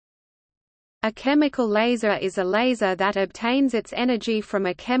A chemical laser is a laser that obtains its energy from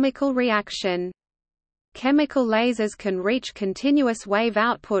a chemical reaction. Chemical lasers can reach continuous wave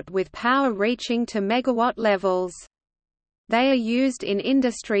output with power reaching to megawatt levels. They are used in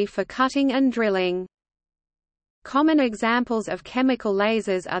industry for cutting and drilling. Common examples of chemical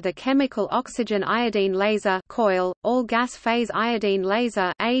lasers are the chemical oxygen iodine laser (COIL), all-gas phase iodine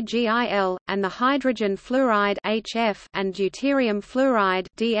laser (AGIL), and the hydrogen fluoride (HF) and deuterium fluoride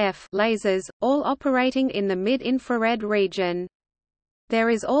 (DF) lasers, all operating in the mid-infrared region.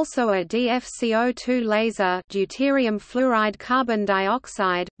 There is also a DF-CO2 laser, deuterium fluoride carbon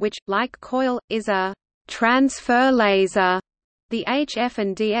dioxide, which, like COIL, is a transfer laser. The HF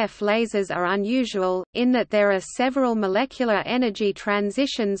and DF lasers are unusual, in that there are several molecular energy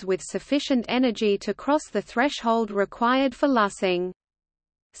transitions with sufficient energy to cross the threshold required for lasing.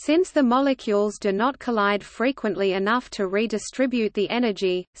 Since the molecules do not collide frequently enough to redistribute the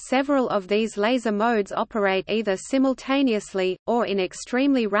energy, several of these laser modes operate either simultaneously, or in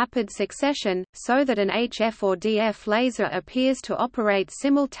extremely rapid succession, so that an HF or DF laser appears to operate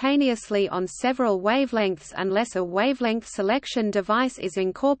simultaneously on several wavelengths unless a wavelength selection device is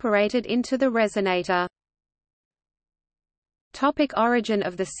incorporated into the resonator. Origin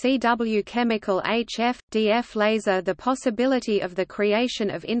of the CW chemical HF/DF laser. The possibility of the creation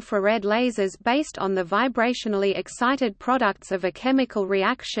of infrared lasers based on the vibrationally excited products of a chemical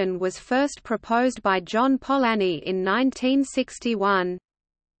reaction was first proposed by John Polanyi in 1961.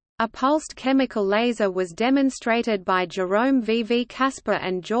 A pulsed chemical laser was demonstrated by Jerome V. Casper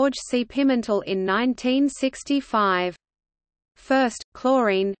and George C. Pimentel in 1965. First,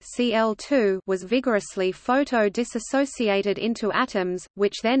 chlorine Cl2 was vigorously photo-dissociated into atoms,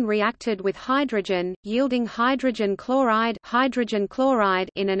 which then reacted with hydrogen, yielding hydrogen chloride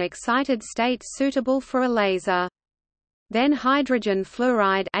in an excited state suitable for a laser. Then hydrogen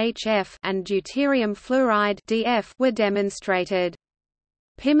fluoride HF and deuterium fluoride DF were demonstrated.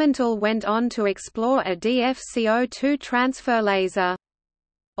 Pimentel went on to explore a DF-CO2 transfer laser.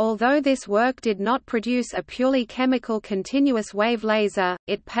 Although this work did not produce a purely chemical continuous wave laser,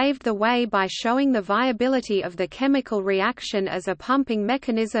 it paved the way by showing the viability of the chemical reaction as a pumping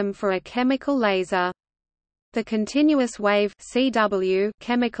mechanism for a chemical laser. The continuous wave (CW)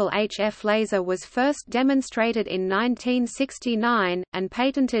 chemical HF laser was first demonstrated in 1969, and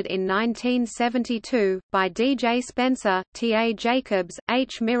patented in 1972, by D. J. Spencer, T. A. Jacobs,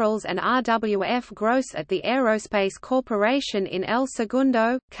 H. Mirals and R. W. F. Gross at the Aerospace Corporation in El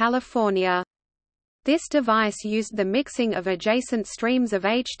Segundo, California. This device used the mixing of adjacent streams of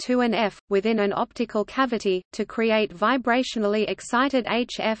H2 and F, within an optical cavity, to create vibrationally excited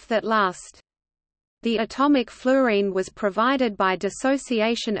HF that last. The atomic fluorine was provided by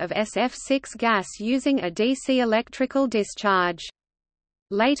dissociation of SF6 gas using a DC electrical discharge.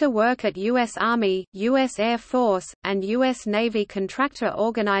 Later work at U.S. Army, U.S. Air Force, and U.S. Navy contractor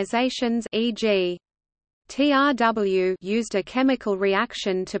organizations e.g. TRW used a chemical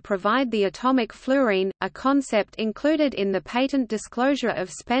reaction to provide the atomic fluorine, a concept included in the patent disclosure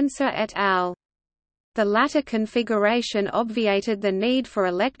of Spencer et al. The latter configuration obviated the need for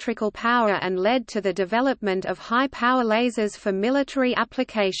electrical power and led to the development of high-power lasers for military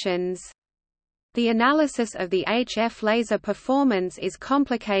applications. The analysis of the HF laser performance is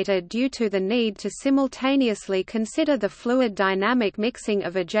complicated due to the need to simultaneously consider the fluid dynamic mixing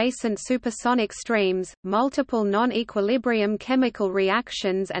of adjacent supersonic streams, multiple non-equilibrium chemical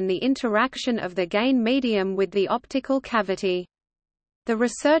reactions and the interaction of the gain medium with the optical cavity. The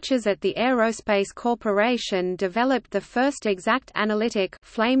researchers at the Aerospace Corporation developed the first exact analytic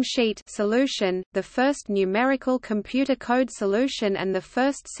flame sheet solution, the first numerical computer code solution and the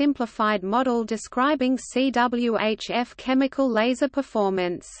first simplified model describing CWHF chemical laser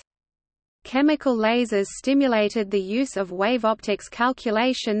performance. Chemical lasers stimulated the use of wave optics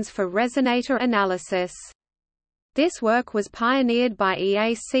calculations for resonator analysis. This work was pioneered by E.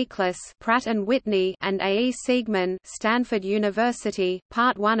 A. Seacless, Pratt & Whitney, and A. E. Siegman, Stanford University.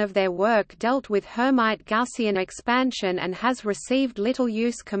 Part 1 of their work dealt with Hermite Gaussian expansion and has received little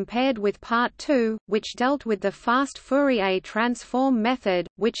use compared with Part 2, which dealt with the fast Fourier transform method,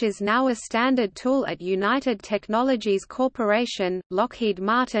 which is now a standard tool at United Technologies Corporation, Lockheed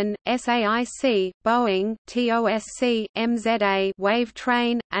Martin, SAIC, Boeing, TOSC, MZA, Wave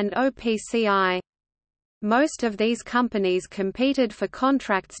Train, and OPCI. Most of these companies competed for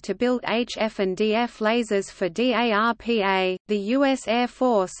contracts to build HF and DF lasers for DARPA, the U.S. Air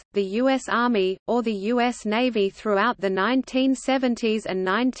Force, the U.S. Army, or the U.S. Navy throughout the 1970s and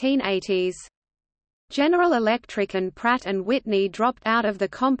 1980s. General Electric and Pratt & Whitney dropped out of the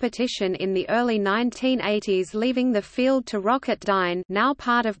competition in the early 1980s, leaving the field to Rocketdyne, now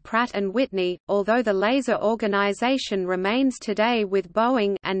part of Pratt & Whitney, although the laser organization remains today with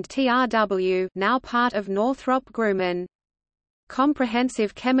Boeing and TRW, now part of Northrop Grumman.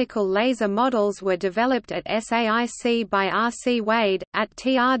 Comprehensive chemical laser models were developed at SAIC by R.C. Wade, at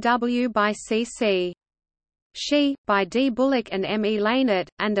TRW by C.C. Shih, by D. Bullock and M. E. Leinert,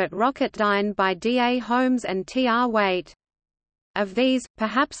 and at Rocketdyne by D. A. Holmes and T. R. Waite. Of these,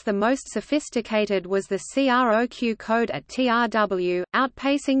 perhaps the most sophisticated was the CROQ code at TRW,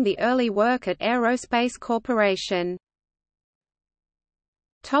 outpacing the early work at Aerospace Corporation.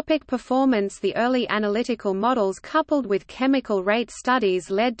 Topic performance. The early analytical models coupled with chemical rate studies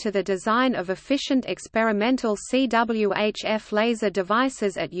led to the design of efficient experimental CWHF laser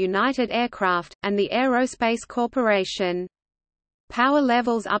devices at United Aircraft, and the Aerospace Corporation. Power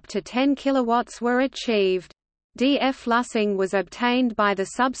levels up to 10 kW were achieved. D-fluxing was obtained by the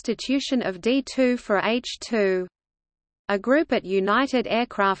substitution of D2 for H2. A group at United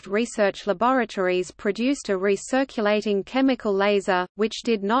Aircraft Research Laboratories produced a recirculating chemical laser, which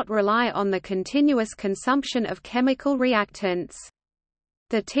did not rely on the continuous consumption of chemical reactants.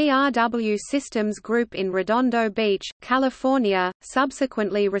 The TRW Systems Group in Redondo Beach, California,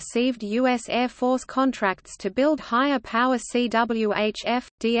 subsequently received U.S. Air Force contracts to build higher power CWHF,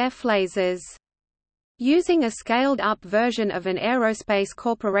 DF lasers. Using a scaled-up version of an Aerospace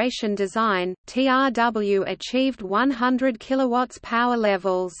Corporation design, TRW achieved 100 kW power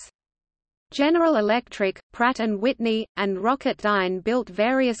levels. General Electric, Pratt & Whitney, and Rocketdyne built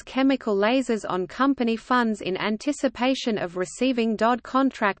various chemical lasers on company funds in anticipation of receiving DoD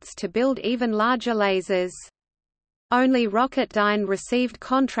contracts to build even larger lasers. Only Rocketdyne received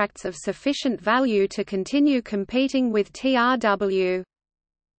contracts of sufficient value to continue competing with TRW.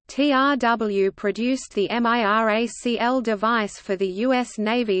 TRW produced the MIRACL device for the U.S.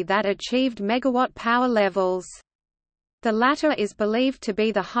 Navy that achieved megawatt power levels. The latter is believed to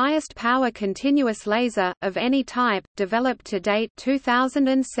be the highest power continuous laser, of any type, developed to date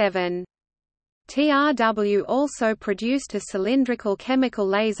 2007. TRW also produced a cylindrical chemical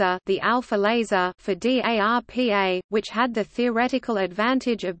laser, the alpha laser, for DARPA, which had the theoretical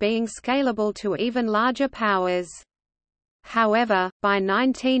advantage of being scalable to even larger powers. However, by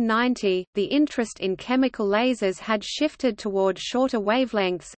 1990, the interest in chemical lasers had shifted toward shorter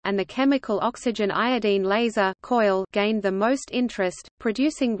wavelengths, and the chemical oxygen iodine laser coil gained the most interest,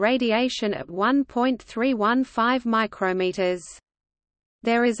 producing radiation at 1.315 micrometers.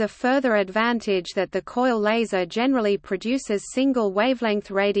 There is a further advantage that the coil laser generally produces single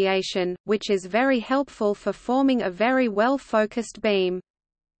wavelength radiation, which is very helpful for forming a very well-focused beam.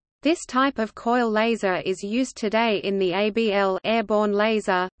 This type of coil laser is used today in the ABL airborne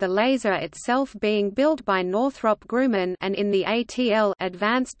laser, the laser itself being built by Northrop Grumman, and in the ATL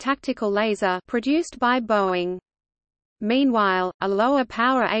advanced tactical laser produced by Boeing. Meanwhile, a lower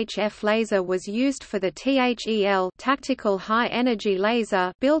power HF laser was used for the THEL tactical high energy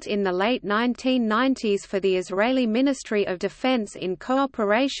laser built in the late 1990s for the Israeli Ministry of Defense in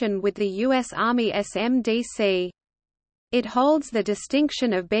cooperation with the US Army SMDC. It holds the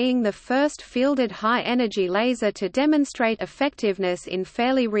distinction of being the first fielded high-energy laser to demonstrate effectiveness in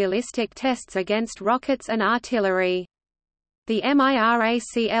fairly realistic tests against rockets and artillery. The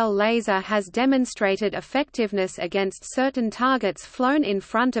MIRACL laser has demonstrated effectiveness against certain targets flown in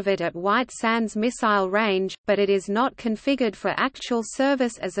front of it at White Sands missile range, but it is not configured for actual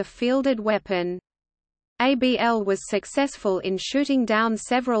service as a fielded weapon. ABL was successful in shooting down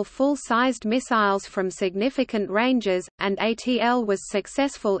several full-sized missiles from significant ranges, and ATL was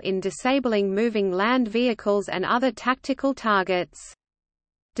successful in disabling moving land vehicles and other tactical targets.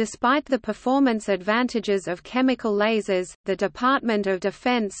 Despite the performance advantages of chemical lasers, the Department of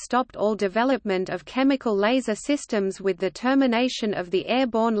Defense stopped all development of chemical laser systems with the termination of the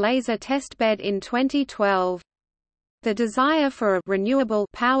Airborne Laser Testbed in 2012. The desire for a renewable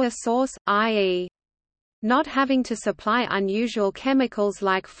power source, i.e., not having to supply unusual chemicals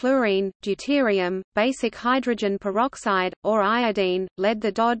like fluorine, deuterium, basic hydrogen peroxide, or iodine, led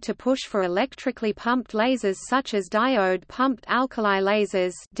the DoD to push for electrically pumped lasers such as diode-pumped alkali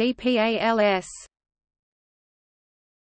lasers (DPALS).